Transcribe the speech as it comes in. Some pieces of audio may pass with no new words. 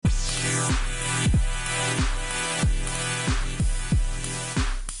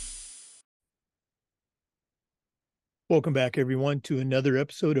Welcome back, everyone, to another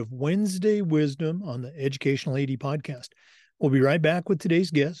episode of Wednesday Wisdom on the Educational AD Podcast. We'll be right back with today's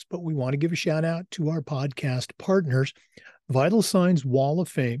guest, but we want to give a shout out to our podcast partners, Vital Signs Wall of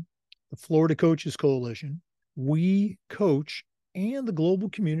Fame, the Florida Coaches Coalition, We Coach, and the Global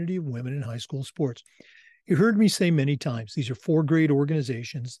Community of Women in High School Sports. You heard me say many times, these are four great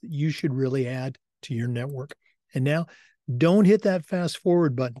organizations that you should really add to your network. And now, don't hit that fast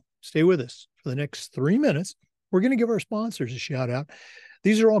forward button. Stay with us for the next 3 minutes. We're going to give our sponsors a shout out.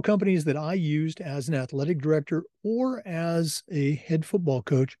 These are all companies that I used as an athletic director or as a head football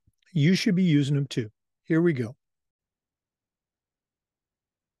coach. You should be using them too. Here we go.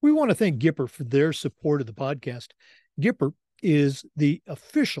 We want to thank Gipper for their support of the podcast. Gipper is the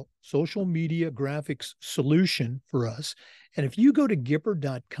official social media graphics solution for us. And if you go to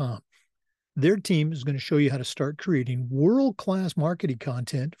Gipper.com, their team is going to show you how to start creating world-class marketing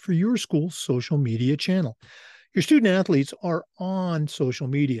content for your school's social media channel. Your student athletes are on social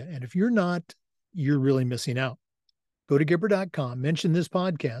media, and if you're not, you're really missing out. Go to Gipper.com, mention this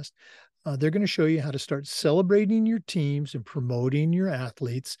podcast. They're going to show you how to start celebrating your teams and promoting your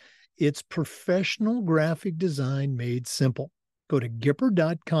athletes. It's professional graphic design made simple. Go to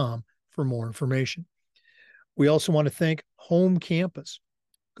Gipper.com for more information. We also want to thank Home Campus.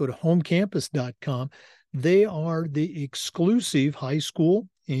 Go to homecampus.com. They are the exclusive high school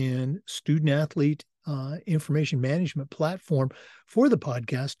and student athlete information management platform for the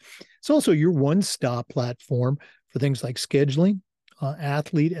podcast. It's also your one-stop platform for things like scheduling,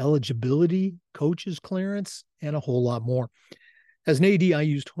 athlete eligibility, coaches clearance, and a whole lot more. As an AD, I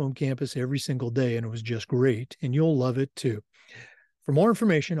used Home Campus every single day, and it was just great, and you'll love it too. For more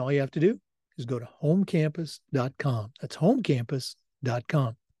information, all you have to do is go to homecampus.com. That's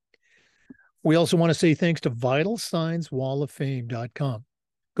homecampus.com. We also want to say thanks to VitalSignsWallOfFame.com.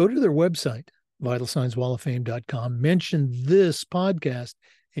 Go to their website, VitalSignsWallOfFame.com. Mention this podcast,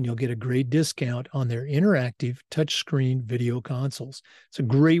 and you'll get a great discount on their interactive touchscreen video consoles. It's a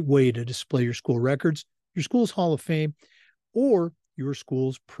great way to display your school records, your school's Hall of Fame, or your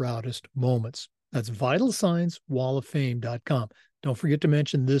school's proudest moments. That's VitalSignsWallOfFame.com. Don't forget to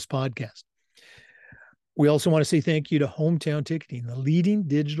mention this podcast. We also want to say thank you to Hometown Ticketing, the leading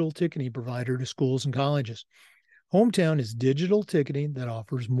digital ticketing provider to schools and colleges. Hometown is digital ticketing that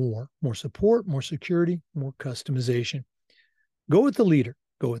offers more support, more security, more customization. Go with the leader.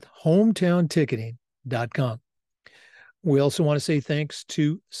 Go with hometownticketing.com. We also want to say thanks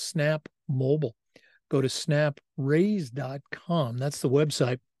to Snap Mobile. Go to snapraise.com. That's the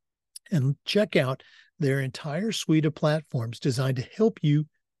website. And check out their entire suite of platforms designed to help you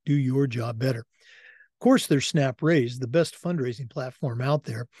do your job better. Of course, there's Snap Raise, the best fundraising platform out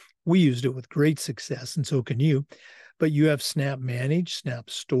there. We used it with great success, and so can you. But you have Snap Manage, Snap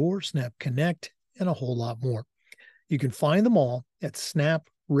Store, Snap Connect, and a whole lot more. You can find them all at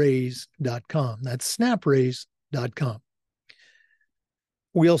snapraise.com. That's snapraise.com.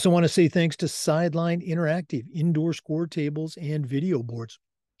 We also want to say thanks to Sideline Interactive, indoor score tables and video boards.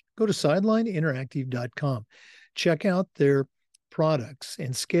 Go to sidelineinteractive.com. Check out their products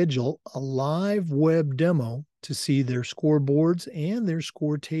and schedule a live web demo to see their scoreboards and their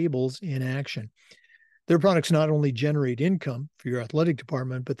score tables in action. Their products not only generate income for your athletic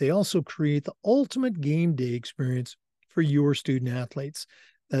department, but they also create the ultimate game day experience for your student athletes.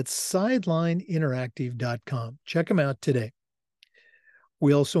 That's sidelineinteractive.com. Check them out today.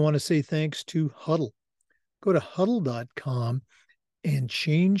 We also want to say thanks to Huddle. Go to huddle.com and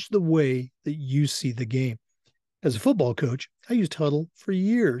change the way that you see the game. As a football coach, I used Huddle for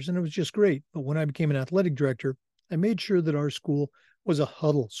years, and it was just great. But when I became an athletic director, I made sure that our school was a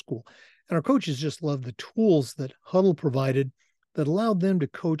Huddle school. And our coaches just loved the tools that Huddle provided that allowed them to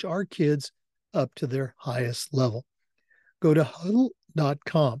coach our kids up to their highest level. Go to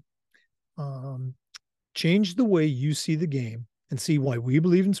huddle.com. Change the way you see the game and see why we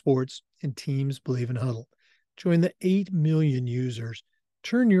believe in sports and teams believe in Huddle. Join the 8 million users.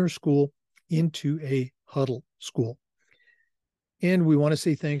 Turn your school into a Huddle school. And we want to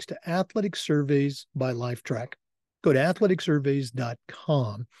say thanks to Athletic Surveys by LifeTrack. Go to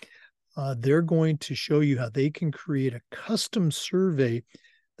athleticsurveys.com. They're going to show you how they can create a custom survey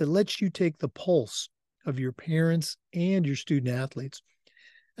that lets you take the pulse of your parents and your student athletes.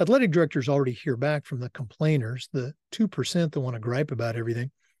 Athletic directors already hear back from the complainers, the 2% that want to gripe about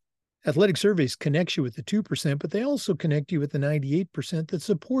everything. Athletic Surveys connects you with the 2%, but they also connect you with the 98% that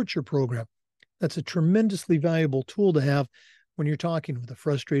support your program. That's a tremendously valuable tool to have when you're talking with a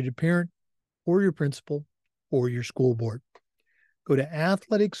frustrated parent or your principal or your school board. Go to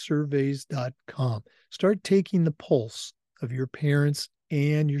athleticsurveys.com. Start taking the pulse of your parents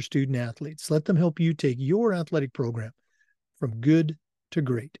and your student athletes. Let them help you take your athletic program from good to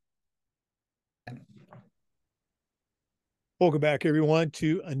great. Welcome back, everyone,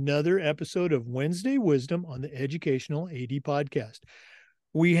 to another episode of Wednesday Wisdom on the Educational AD Podcast.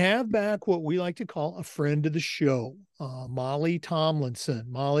 We have back what we like to call a friend of the show, Molly Tomlinson.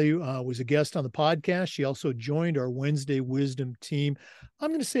 Molly was a guest on the podcast. She also joined our Wednesday Wisdom team, I'm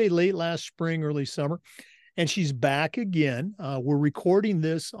going to say late last spring, early summer. And she's back again. We're recording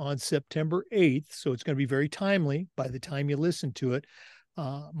this on September 8th, so it's going to be very timely by the time you listen to it.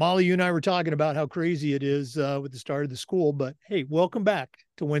 Molly, you and I were talking about how crazy it is with the start of the school, but hey, welcome back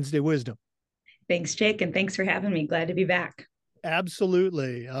to Wednesday Wisdom. Thanks, Jake, and thanks for having me. Glad to be back.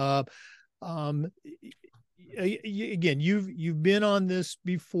 Absolutely. Again, you've been on this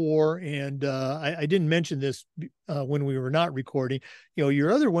before, and I didn't mention this when we were not recording. You know,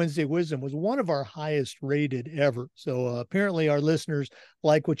 your other Wednesday Wisdom was one of our highest rated ever. So apparently our listeners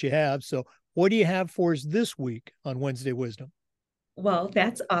like what you have. So what do you have for us this week on Wednesday Wisdom? Well,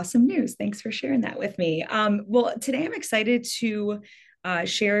 that's awesome news. Thanks for sharing that with me. Well, today I'm excited to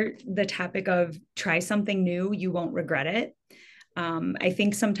share the topic of try something new, you won't regret it. I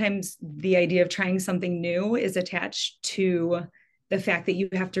think sometimes the idea of trying something new is attached to the fact that you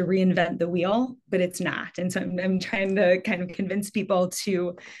have to reinvent the wheel, but it's not. And so I'm trying to kind of convince people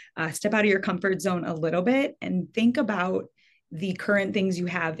to step out of your comfort zone a little bit and think about the current things you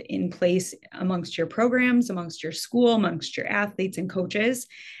have in place amongst your programs, amongst your school, amongst your athletes and coaches,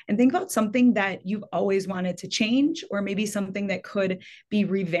 and think about something that you've always wanted to change, or maybe something that could be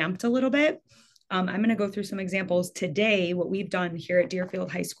revamped a little bit. I'm going to go through some examples today, what we've done here at Deerfield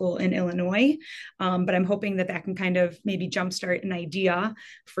High School in Illinois. But I'm hoping that can kind of maybe jumpstart an idea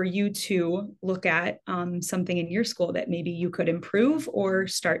for you to look at something in your school that maybe you could improve or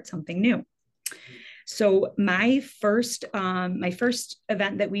start something new. So my first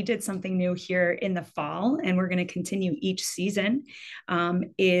event that we did something new here in the fall, and we're going to continue each season,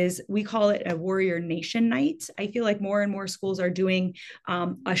 is we call it a Warrior Nation Night. I feel like more and more schools are doing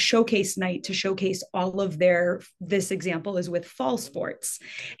a showcase night to showcase all of this example is with fall sports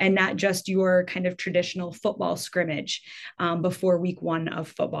and not just your kind of traditional football scrimmage before week 1 of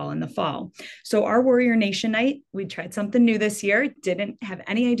football in the fall. So our Warrior Nation Night, we tried something new this year, didn't have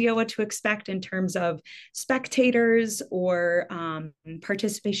any idea what to expect in terms of spectators or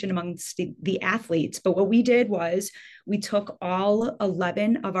participation amongst the athletes. But what we did was we took all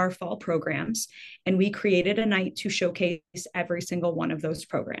 11 of our fall programs and we created a night to showcase every single one of those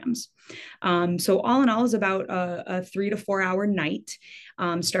programs. So all in all is about a 3 to 4 hour night,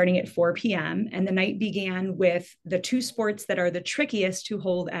 starting at 4 p.m. And the night began with the 2 sports that are the trickiest to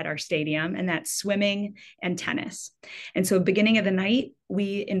hold at our stadium, and that's swimming and tennis. And so beginning of the night,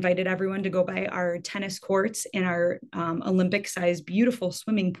 we invited everyone to go by our tennis courts and our Olympic-sized beautiful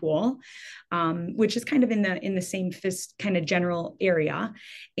swimming pool, which is kind of in the same kind of general area.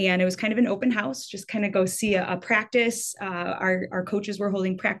 And it was kind of an open house, just kind of go see a practice. Our coaches were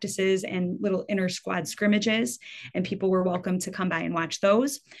holding practices and little inter squad scrimmages, and people were welcome to come by and watch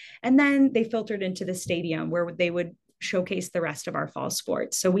those. And then they filtered into the stadium where they would showcase the rest of our fall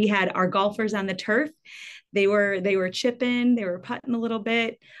sports. So we had our golfers on the turf. They were chipping, they were putting a little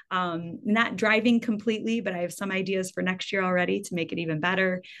bit, not driving completely, but I have some ideas for next year already to make it even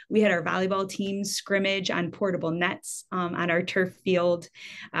better. We had our volleyball team scrimmage on portable nets on our turf field.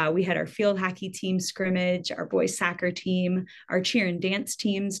 We had our field hockey team scrimmage, our boys soccer team, our cheer and dance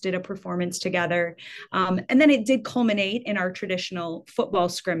teams did a performance together. And then it did culminate in our traditional football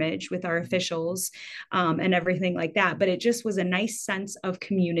scrimmage with our officials and everything like that. But it just was a nice sense of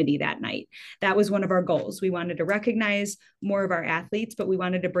community that night. That was one of our goals. We wanted to recognize more of our athletes, but we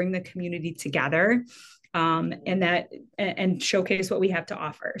wanted to bring the community together and showcase what we have to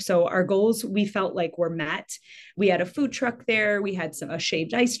offer. So our goals, we felt like, were met. We had a food truck there. We had a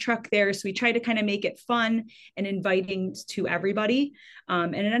shaved ice truck there. So we tried to kind of make it fun and inviting to everybody.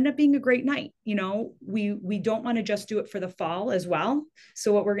 And it ended up being a great night. You know, we don't want to just do it for the fall as well.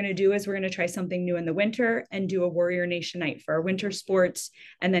 So what we're going to do is we're going to try something new in the winter and do a Warrior Nation night for our winter sports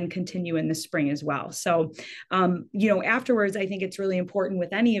and then continue in the spring as well. So, afterwards, I think it's really important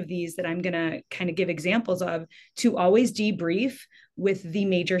with any of these that I'm going to kind of give examples of to always debrief with the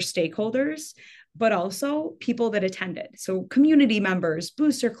major stakeholders, but also people that attended. So community members,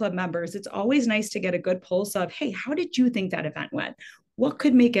 booster club members, it's always nice to get a good pulse of, hey, how did you think that event went? what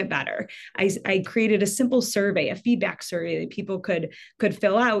could make it better? I created a simple survey, a feedback survey that people could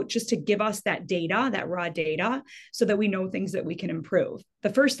fill out just to give us that data, that raw data, so that we know things that we can improve. The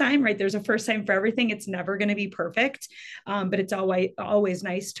first time, right? There's a first time for everything. It's never going to be perfect, but it's always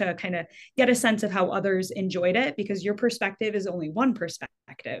nice to kind of get a sense of how others enjoyed it, because your perspective is only one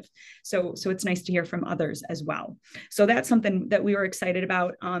perspective. So it's nice to hear from others as well. So that's something that we were excited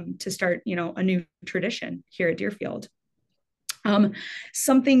about, to start, a new tradition here at Deerfield.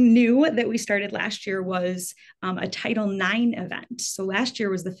 Something new that we started last year was a Title IX event. So last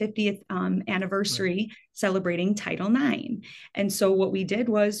year was the 50th anniversary celebrating Title IX. And so what we did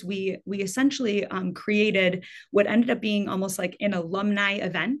was we essentially created what ended up being almost like an alumni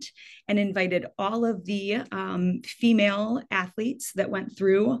event, and invited all of the female athletes that went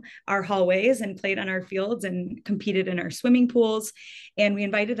through our hallways and played on our fields and competed in our swimming pools. And we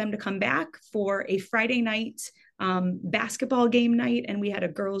invited them to come back for a Friday night basketball game night, and we had a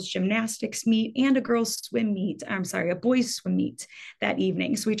girls gymnastics meet and a girls swim meet. I'm sorry, a boys swim meet that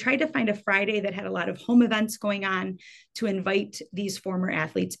evening. So we tried to find a Friday that had a lot of home events going on to invite these former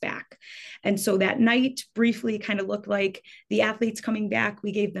athletes back. And so that night briefly kind of looked like the athletes coming back.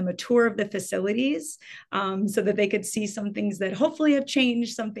 We gave them a tour of the facilities, so that they could see some things that hopefully have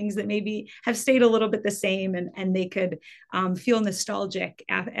changed, some things that maybe have stayed a little bit the same, and they could feel nostalgic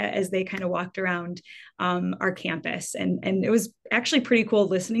as they kind of walked around our campus. And it was actually pretty cool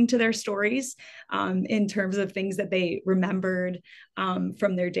listening to their stories in terms of things that they remembered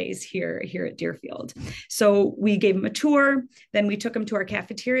from their days here at Deerfield. So we gave them a tour. Then we took them to our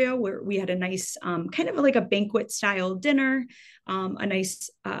cafeteria, where we had a nice kind of like a banquet style dinner, a nice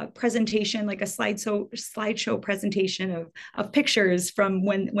presentation, like a slideshow presentation of pictures from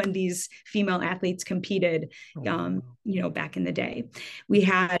when these female athletes competed, back in the day. We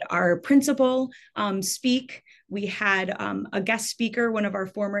had our principal speak. We had a guest speaker, one of our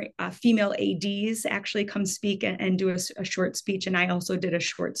former female ADs, actually come speak and do a short speech. And I also did a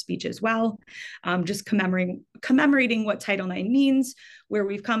short speech as well, just commemorating what Title IX means, where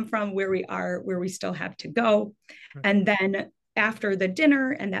we've come from, where we are, where we still have to go. And then after the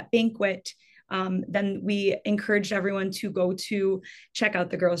dinner and that banquet, then we encouraged everyone to go to check out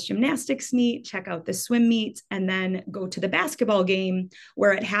the girls' gymnastics meet, check out the swim meet, and then go to the basketball game,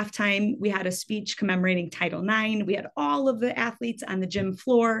 where at halftime we had a speech commemorating Title IX. We had all of the athletes on the gym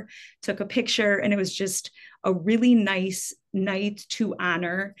floor, took a picture, and it was just a really nice night to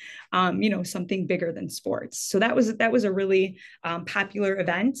honor, something bigger than sports. So that was a really popular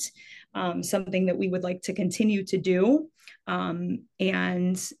event, something that we would like to continue to do, and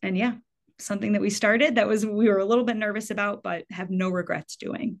yeah. Something that we started we were a little bit nervous about, but have no regrets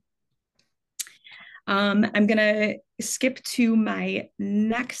doing. I'm going to skip to my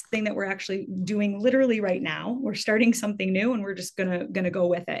next thing that we're actually doing literally right now. We're starting something new, and we're just going to go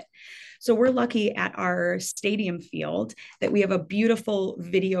with it. So we're lucky at our stadium field that we have a beautiful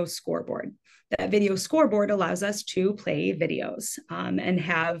video scoreboard. That video scoreboard allows us to play videos and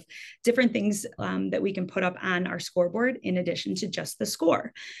have different things that we can put up on our scoreboard in addition to just the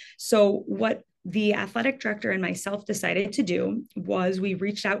score. So what the athletic director and myself decided to do was we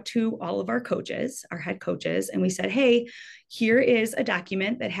reached out to all of our coaches, our head coaches, and we said, hey, here is a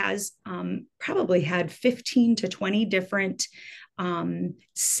document that has probably had 15 to 20 different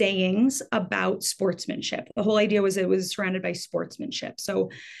sayings about sportsmanship. The whole idea was it was surrounded by sportsmanship. So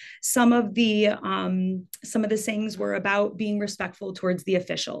some of the sayings were about being respectful towards the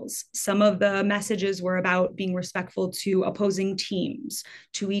officials. Some of the messages were about being respectful to opposing teams,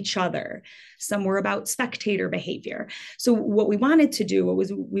 to each other. Some were about spectator behavior. So what we wanted to do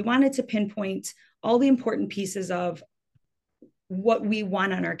was we wanted to pinpoint all the important pieces of what we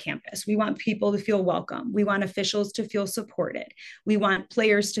want on our campus. We want people to feel welcome. We want officials to feel supported. We want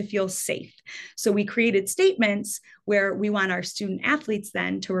players to feel safe. So we created statements where we want our student athletes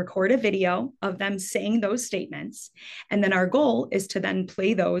then to record a video of them saying those statements. And then our goal is to then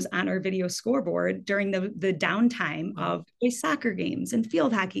play those on our video scoreboard during the downtime of soccer games and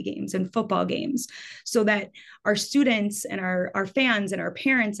field hockey games and football games, so that our students and our fans and our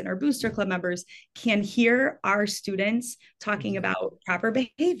parents and our booster club members can hear our students talking about proper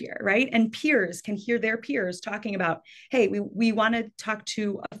behavior, right? And peers can hear their peers talking about, hey, we want to talk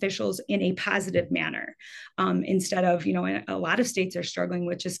to officials in a positive manner, instead of, a lot of states are struggling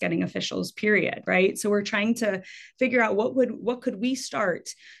with just getting officials, period, right? So we're trying to figure out what could we start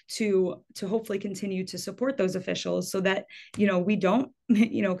to hopefully continue to support those officials, so that, we don't,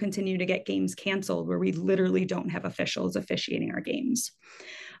 continue to get games canceled where we literally don't have officials officiating our games.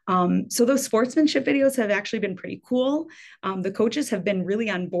 So those sportsmanship videos have actually been pretty cool. The coaches have been really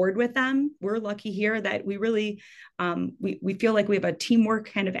on board with them. We're lucky here that we really, we feel like we have a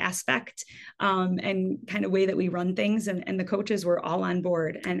teamwork kind of aspect and kind of way that we run things. And the coaches were all on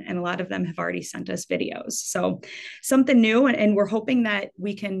board, and a lot of them have already sent us videos. So something new, and we're hoping that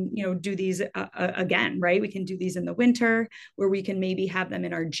we can, do these again, right? We can do these in the winter where we can maybe have them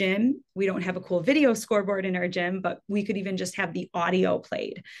in our gym. We don't have a cool video scoreboard in our gym, but we could even just have the audio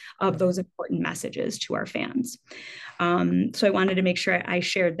played of those important messages to our fans. So I wanted to make sure I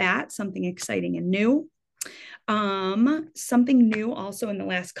shared that, something exciting and new. Something new also in the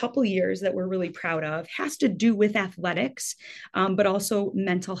last couple of years that we're really proud of has to do with athletics, but also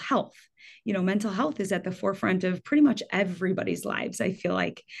mental health. Mental health is at the forefront of pretty much everybody's lives, I feel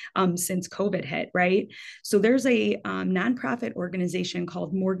like, since COVID hit, right? So there's a nonprofit organization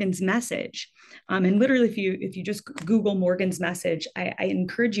called Morgan's Message. And literally, if you just Google Morgan's Message, I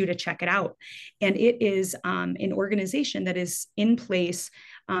encourage you to check it out. And it is an organization that is in place.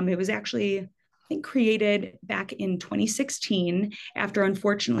 It was actually created back in 2016 after,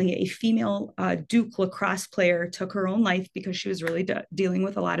 unfortunately, a female Duke lacrosse player took her own life because she was really dealing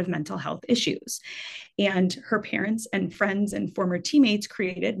with a lot of mental health issues. And her parents and friends and former teammates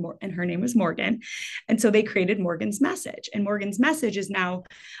created more, and her name was Morgan. And so they created Morgan's Message. And Morgan's Message is now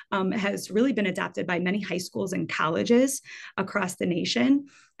has really been adopted by many high schools and colleges across the nation.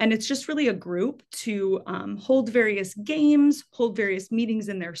 And it's just really a group to hold various games, hold various meetings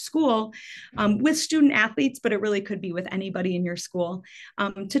in their school with student athletes, but it really could be with anybody in your school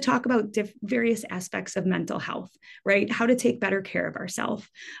to talk about various aspects of mental health, right? How to take better care of ourselves,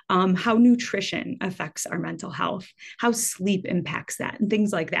 how nutrition affects our mental health, how sleep impacts that, and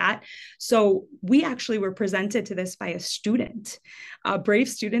things like that. So we actually were presented to this by a student, a brave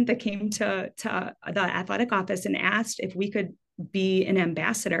student that came to the athletic office and asked if we could be an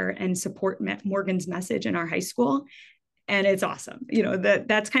ambassador and support Morgan's Message in our high school. And it's awesome.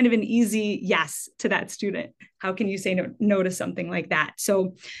 That's kind of an easy yes to that student. How can you say no to something like that?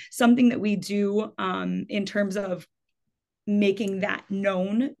 So something that we do in terms of making that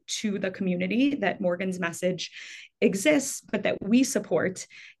known to the community that Morgan's Message exists, but that we support,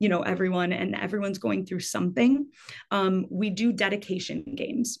 everyone, and everyone's going through something. We do dedication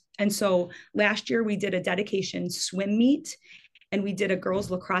games. And so last year we did a dedication swim meet, and we did a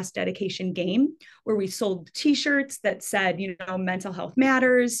girls lacrosse dedication game where we sold t-shirts that said, mental health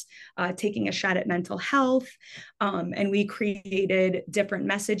matters, taking a shot at mental health. And we created different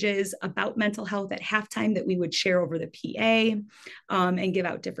messages about mental health at halftime that we would share over the PA and give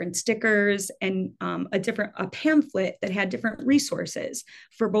out different stickers and a pamphlet that had different resources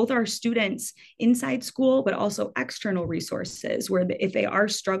for both our students inside school, but also external resources where if they are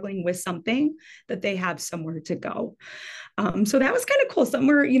struggling with something, that they have somewhere to go. So that was kind of cool. Something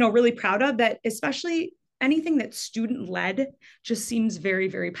we're, really proud of, that especially anything that's student led just seems very,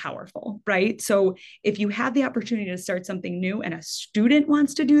 very powerful, right? So if you have the opportunity to start something new and a student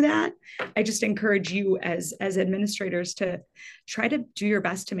wants to do that, I just encourage you as administrators to try to do your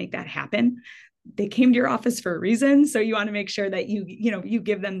best to make that happen. They came to your office for a reason. So you want to make sure that you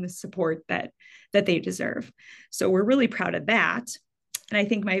give them the support that they deserve. So we're really proud of that. And I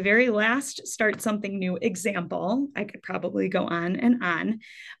think my very last start something new example, I could probably go on and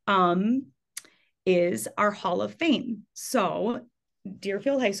on, is our Hall of Fame. So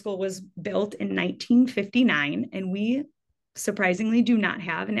Deerfield High School was built in 1959, and we surprisingly do not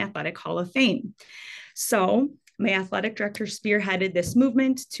have an athletic Hall of Fame. So my athletic director spearheaded this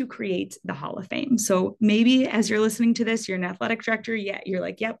movement to create the Hall of Fame. So maybe as you're listening to this, you're an athletic director. Yeah, you're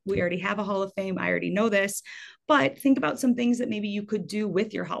like, yep, we already have a Hall of Fame. I already know this. But think about some things that maybe you could do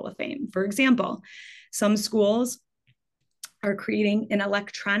with your Hall of Fame. For example, some schools are creating an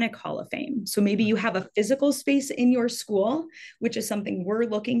electronic Hall of Fame. So maybe you have a physical space in your school, which is something we're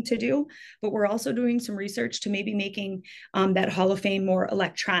looking to do, but we're also doing some research to maybe making that Hall of Fame more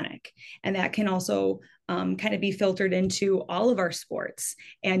electronic. And that can also kind of be filtered into all of our sports.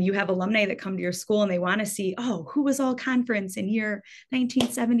 And you have alumni that come to your school and they want to see, who was all conference in year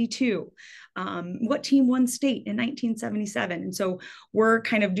 1972? What team won state in 1977? And so we're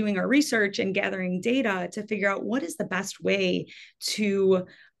kind of doing our research and gathering data to figure out what is the best way to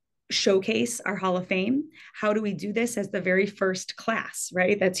showcase our Hall of Fame. How do we do this as the very first class,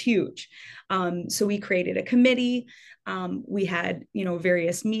 right? That's huge. So we created a committee. We had,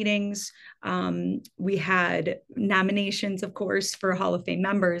 various meetings. We had nominations, of course, for Hall of Fame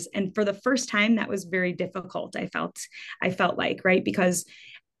members. And for the first time, that was very difficult. I felt like, right? Because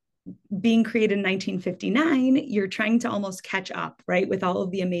being created in 1959, you're trying to almost catch up, right, with all of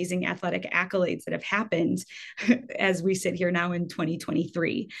the amazing athletic accolades that have happened as we sit here now in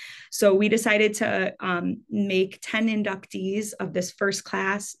 2023. So we decided to make 10 inductees of this first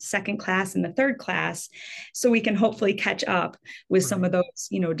class, second class, and the third class, so we can hopefully catch up with some of those,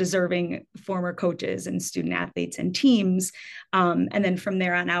 deserving former coaches and student athletes and teams. And then from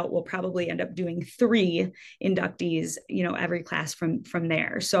there on out, we'll probably end up doing 3 inductees, every class from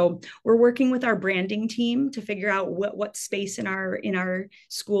there. So we're working with our branding team to figure out what space in our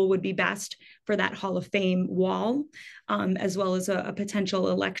school would be best for that Hall of Fame wall, as well as a potential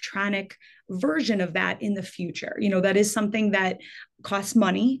electronic version of that in the future. That is something that costs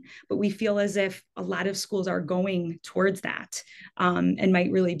money, but we feel as if a lot of schools are going towards that, and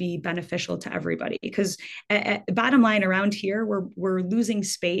might really be beneficial to everybody. Because bottom line, around here, we're losing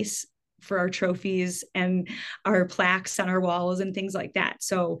space for our trophies and our plaques on our walls and things like that.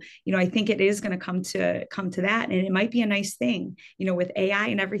 So, I think it is going to come to that. And it might be a nice thing, with AI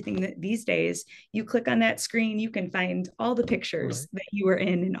and everything that these days, you click on that screen, you can find all the pictures that you were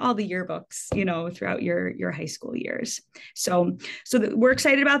in and all the yearbooks, throughout your high school years. So we're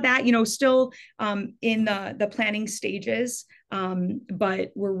excited about that, still in the planning stages.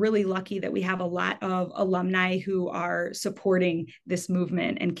 But we're really lucky that we have a lot of alumni who are supporting this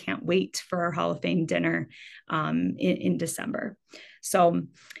movement and can't wait for our Hall of Fame dinner in December. So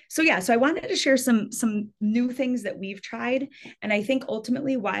I wanted to share some new things that we've tried. And I think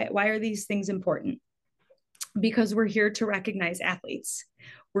ultimately, why are these things important? Because we're here to recognize athletes.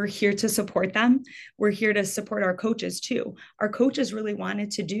 We're here to support them. We're here to support our coaches too. Our coaches really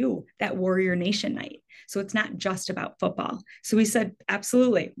wanted to do that Warrior Nation night. So it's not just about football. So we said,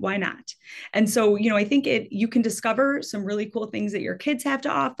 absolutely, why not? And so, I think you can discover some really cool things that your kids have to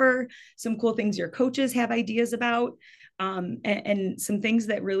offer, some cool things your coaches have ideas about, and some things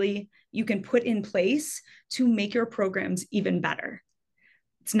that really you can put in place to make your programs even better.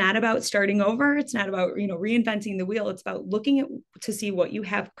 It's not about starting over. It's not about, reinventing the wheel. It's about looking to see what you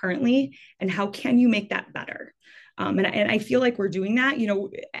have currently and how can you make that better. And I feel like we're doing that.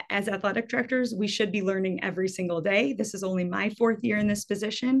 As athletic directors, we should be learning every single day. This is only my 4th year in this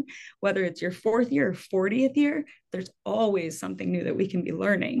position. Whether it's your 4th year or 40th year, there's always something new that we can be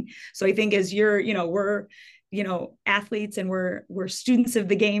learning. So I think as we're athletes and we're students of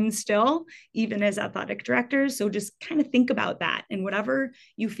the game still, even as athletic directors. So just kind of think about that, and whatever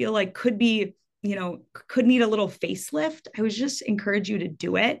you feel like could need a little facelift, I would just encourage you to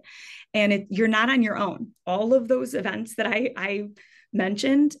do it. And you're not on your own. All of those events that I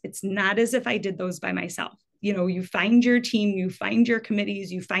mentioned, it's not as if I did those by myself. You find your team, you find your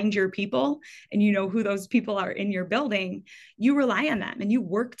committees, you find your people, and you know who those people are in your building. You rely on them and you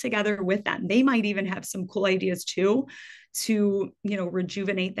work together with them. They might even have some cool ideas too, to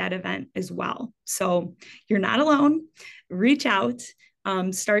rejuvenate that event as well. So you're not alone. Reach out,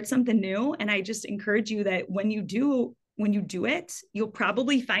 start something new. And I just encourage you that when you do it, you'll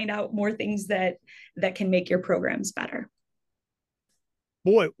probably find out more things that can make your programs better.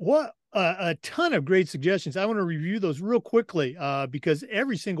 Boy, what a ton of great suggestions. I want to review those real quickly because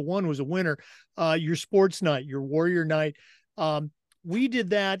every single one was a winner. Your sports night, your Warrior night. We did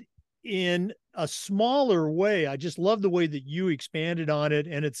that in a smaller way. I just love the way that you expanded on it.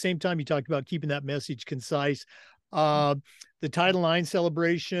 And at the same time, you talked about keeping that message concise. The Title IX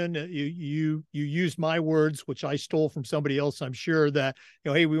celebration, you used my words, which I stole from somebody else, I'm sure, that,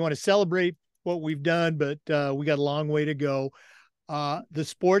 hey, we want to celebrate what we've done, but we got a long way to go. The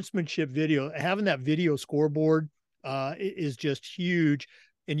sportsmanship video, having that video scoreboard is just huge.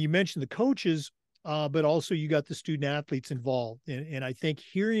 And you mentioned the coaches, but also you got the student athletes involved. And I think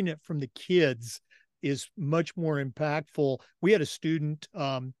hearing it from the kids is much more impactful. We had a student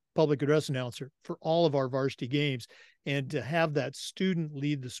public address announcer for all of our varsity games. And to have that student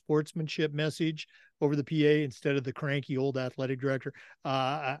lead the sportsmanship message over the PA instead of the cranky old athletic director,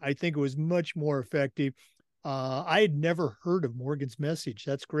 I think it was much more effective. I had never heard of Morgan's message.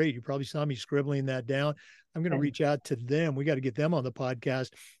 That's great. You probably saw me scribbling that down. I'm going to reach out to them. We got to get them on the podcast.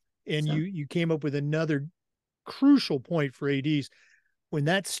 And you came up with another crucial point for ADs. When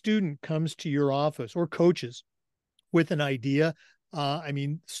that student comes to your office or coaches with an idea,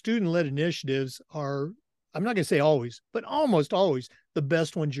 student-led initiatives are, I'm not going to say always, but almost always the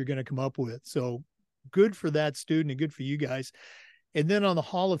best ones you're going to come up with. So good for that student and good for you guys. And then on the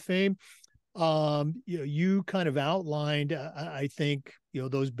Hall of Fame, you kind of outlined, I think,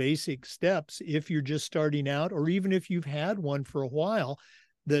 those basic steps if you're just starting out, or even if you've had one for a while,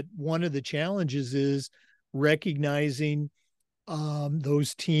 that one of the challenges is recognizing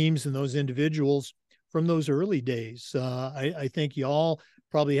those teams and those individuals from those early days. I think y'all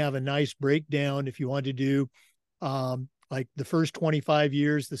probably have a nice breakdown if you want to do like the first 25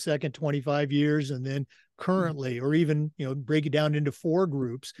 years, the second 25 years, and then currently, or even, break it down into 4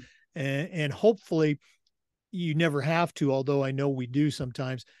 groups. And hopefully you never have to, although I know we do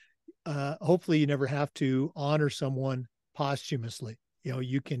sometimes, hopefully you never have to honor someone posthumously.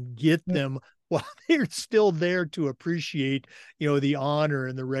 You can get them while they're still there to appreciate, the honor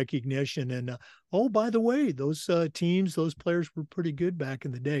and the recognition. And oh, by the way, those teams, those players were pretty good back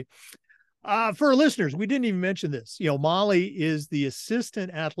in the day. For our listeners, we didn't even mention this. Molly is the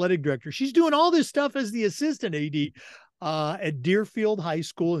assistant athletic director. She's doing all this stuff as the assistant AD at Deerfield High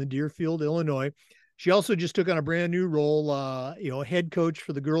School in Deerfield, Illinois. She also just took on a brand new role, head coach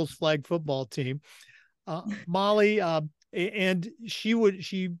for the girls flag football team. Molly, and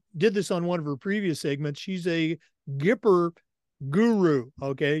she did this on one of her previous segments. She's a Gipper guru.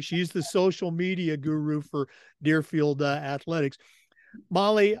 Okay. She's the social media guru for Deerfield athletics.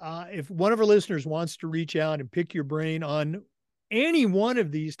 Molly, if one of our listeners wants to reach out and pick your brain on any one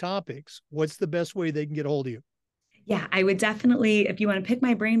of these topics, what's the best way they can get a hold of you? Yeah, I would definitely, if you want to pick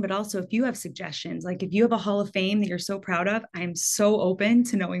my brain, but also if you have suggestions, like if you have a Hall of Fame that you're so proud of, I'm so open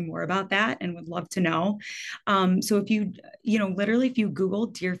to knowing more about that and would love to know. So if literally, if you Google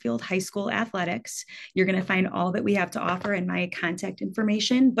Deerfield High School Athletics, you're going to find all that we have to offer and my contact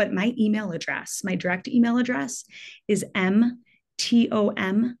information. But my email address, my direct email address is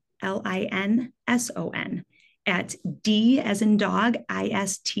mtomlinson@d as in dog,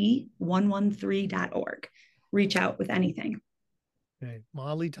 ist113.org. Reach out with anything. Okay.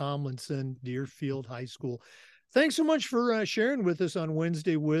 Molly Tomlinson, Deerfield High School. Thanks so much for sharing with us on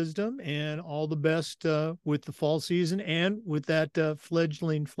Wednesday Wisdom, and all the best with the fall season and with that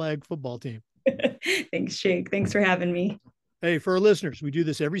fledgling flag football team. Thanks, Jake. Thanks for having me. Hey, for our listeners, we do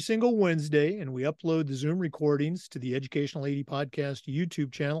this every single Wednesday, and we upload the Zoom recordings to the Educational AD Podcast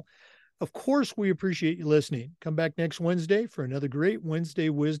YouTube channel. Of course, we appreciate you listening. Come back next Wednesday for another great Wednesday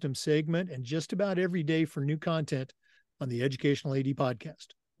Wisdom segment, and just about every day for new content on the Educational AD Podcast.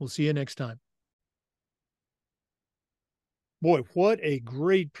 We'll see you next time. Boy, what a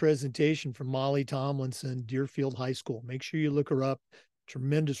great presentation from Molly Tomlinson, Deerfield High School. Make sure you look her up.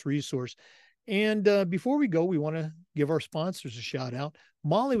 Tremendous resource. And before we go, we want to give our sponsors a shout out.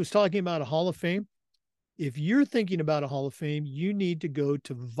 Molly was talking about a Hall of Fame. If you're thinking about a Hall of Fame, you need to go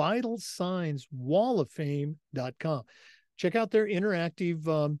to vitalsignswalloffame.com. Check out their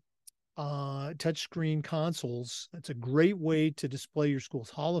interactive touchscreen consoles. That's a great way to display your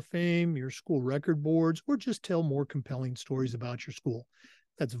school's Hall of Fame, your school record boards, or just tell more compelling stories about your school.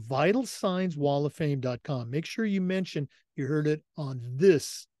 That's vitalsignswalloffame.com. Make sure you mention you heard it on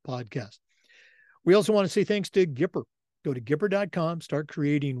this podcast. We also want to say thanks to Gipper. Go to Gipper.com, start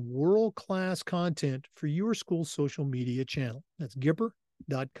creating world-class content for your school's social media channel. That's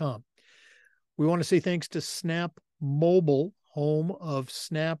Gipper.com. We want to say thanks to Snap Mobile, home of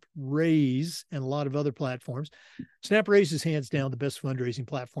Snap Raise and a lot of other platforms. Snap Raise is hands down the best fundraising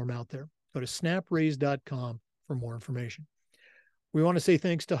platform out there. Go to snapraise.com for more information. We want to say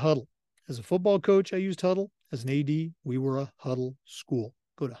thanks to Huddle. As a football coach, I used Huddle. As an AD, we were a Huddle school.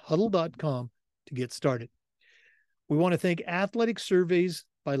 Go to huddle.com to get started. We want to thank Athletic Surveys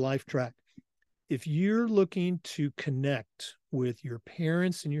by LifeTrack. If you're looking to connect with your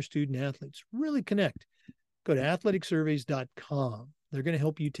parents and your student athletes, really connect, go to athleticsurveys.com. They're going to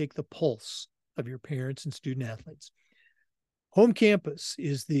help you take the pulse of your parents and student athletes. Home Campus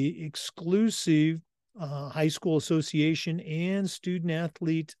is the exclusive high school association and student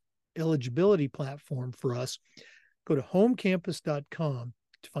athlete eligibility platform for us. Go to homecampus.com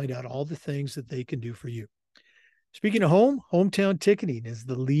to find out all the things that they can do for you. Speaking of home, Hometown Ticketing is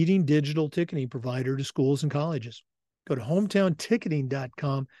the leading digital ticketing provider to schools and colleges. Go to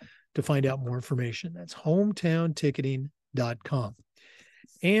hometownticketing.com to find out more information. That's hometownticketing.com.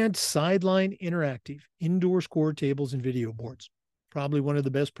 And Sideline Interactive, indoor score tables and video boards. Probably one of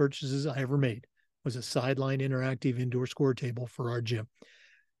the best purchases I ever made was a Sideline Interactive indoor score table for our gym.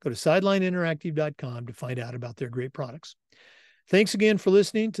 Go to sidelineinteractive.com to find out about their great products. Thanks again for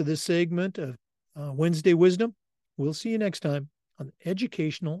listening to this segment of Wednesday Wisdom. We'll see you next time on the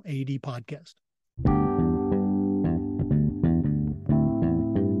Educational AD Podcast.